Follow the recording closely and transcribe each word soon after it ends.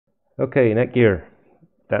Okay, Netgear,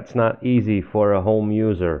 that's not easy for a home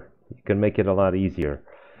user. You can make it a lot easier.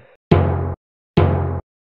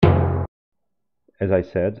 As I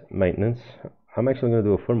said, maintenance. I'm actually going to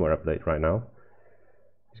do a firmware update right now.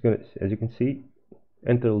 It's going to, as you can see,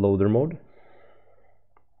 enter loader mode.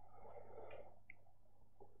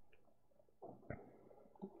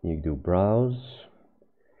 You do browse.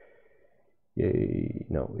 Yay,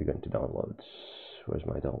 no, we're going to downloads. Where's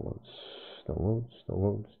my downloads?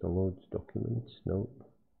 Downloads, documents, no.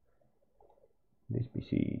 This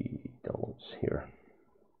PC downloads here.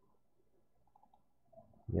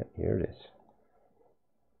 Yeah, here it is.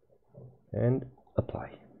 And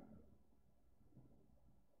apply.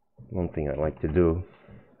 One thing I like to do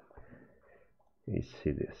is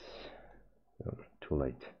see this. Oh, too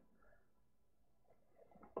late.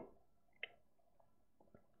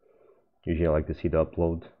 Usually I like to see the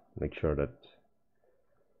upload, make sure that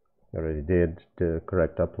I already did the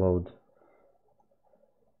correct upload.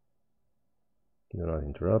 Do not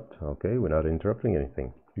interrupt. Okay, we're not interrupting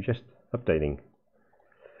anything. We're just updating.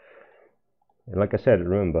 And like I said,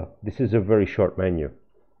 remember, this is a very short menu.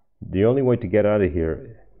 The only way to get out of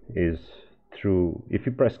here is through, if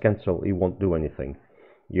you press cancel, it won't do anything.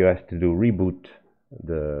 You have to do reboot.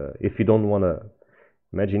 If you don't want to,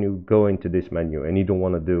 imagine you go into this menu and you don't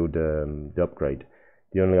want to do the upgrade.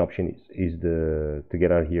 The only option is to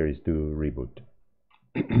get out of here is to reboot.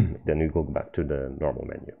 Then you go back to the normal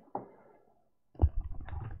menu.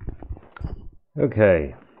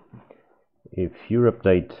 Okay, if you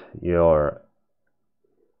update your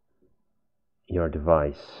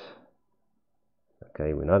device,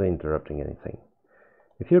 okay, we're not interrupting anything.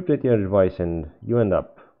 If you update your device and you end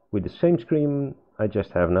up with the same screen I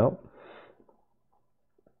just have now,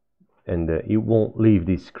 and it won't leave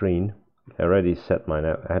this screen. I already set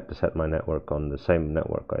I had to set my network on the same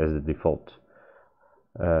network as the default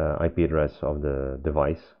IP address of the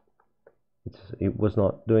device. It was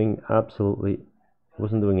not doing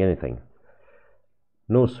wasn't doing anything.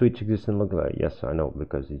 No switch exists in local area. Yes, I know,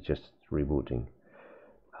 because it's just rebooting.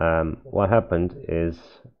 What happened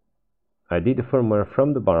is I did the firmware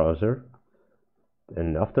from the browser,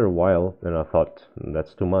 and after a while, then I thought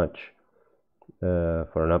that's too much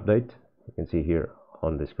for an update. You can see here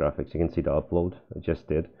on this graphics, you can see the upload I just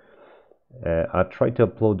did. I tried to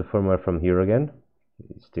upload the firmware from here again.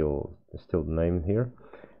 It's still the name here,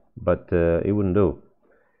 but it wouldn't do.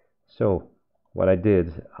 So what I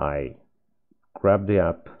did, I grabbed the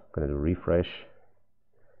app. I'm gonna do refresh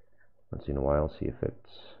once in a while, see if it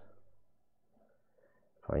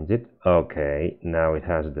finds it. Okay, now it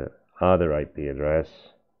has the other IP address.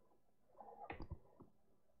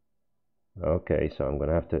 Okay, so I'm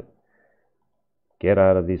gonna have to get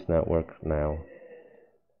out of this network now.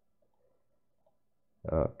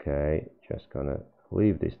 Okay, just gonna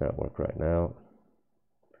leave this network right now.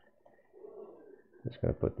 Just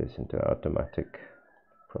gonna put this into automatic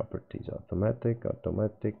properties. Automatic,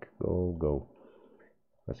 go.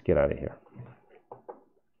 Let's get out of here.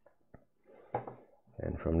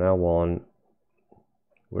 And from now on,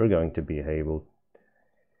 we're going to be able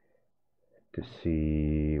to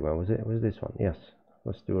see, what was it? Was this one? Yes.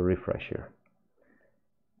 Let's do a refresh here.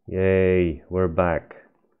 Yay, we're back.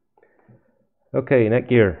 Okay,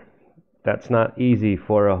 Netgear, that's not easy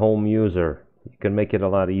for a home user. You can make it a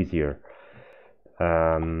lot easier.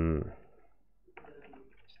 Is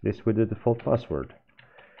this with the default password?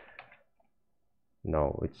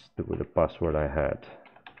 No, it's with the password I had.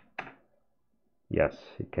 Yes,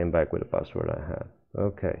 it came back with the password I had.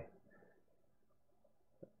 Okay.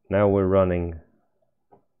 Now we're running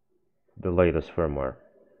the latest firmware.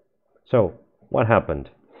 So, what happened?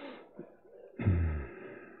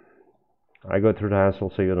 I go through the hassle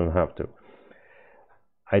so you don't have to.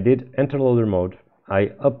 I did enter loader mode.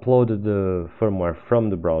 I uploaded the firmware from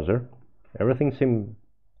the browser. Everything seemed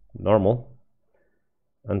normal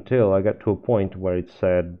until I got to a point where it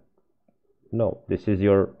said, no, this is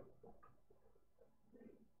your,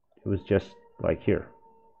 it was just like here.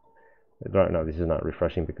 Right now this is not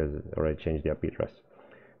refreshing because it already changed the IP address.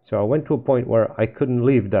 So I went to a point where I couldn't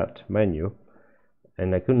leave that menu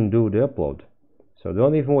and I couldn't do the upload. So the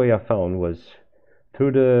only way I found was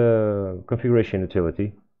through the configuration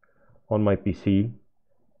utility on my PC,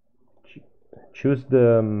 choose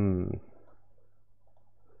the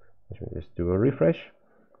let me just do a refresh.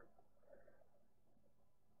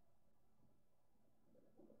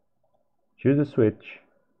 Choose a switch.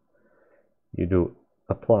 You do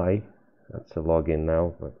apply. That's a login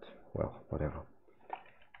now, but well, whatever.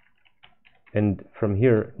 And from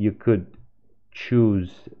here you could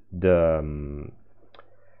choose the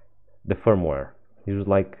firmware. It was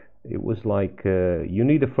like it was like you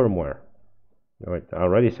need a firmware. Right, I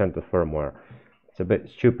already sent the firmware. It's a bit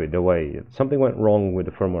stupid the way something went wrong with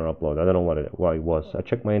the firmware upload. I don't know why it was. I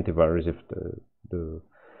checked my antivirus if the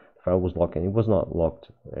file was locked, and it was not locked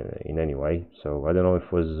in any way. So I don't know if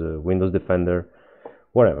it was Windows Defender,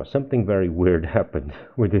 whatever. Something very weird happened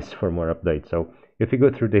with this firmware update. So if you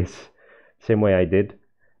go through this same way I did,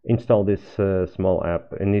 install this small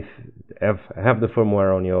app, and if have the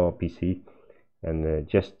firmware on your PC, and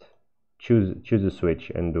just choose the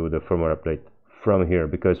switch and do the firmware update from here,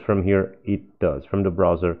 because from here it does. From the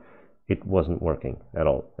browser it wasn't working at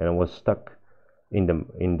all, and I was stuck in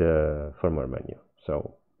the firmware menu.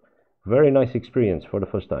 So very nice experience for the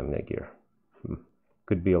first time. Netgear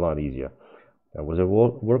could be a lot easier. That was a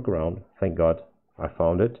workaround. Thank God I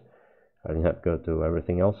found it. I didn't have to go to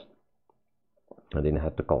everything else. I didn't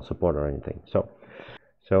have to call support or anything.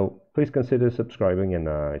 So please consider subscribing, and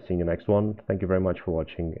see you in the next one. Thank you very much for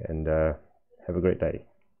watching, and have a great day.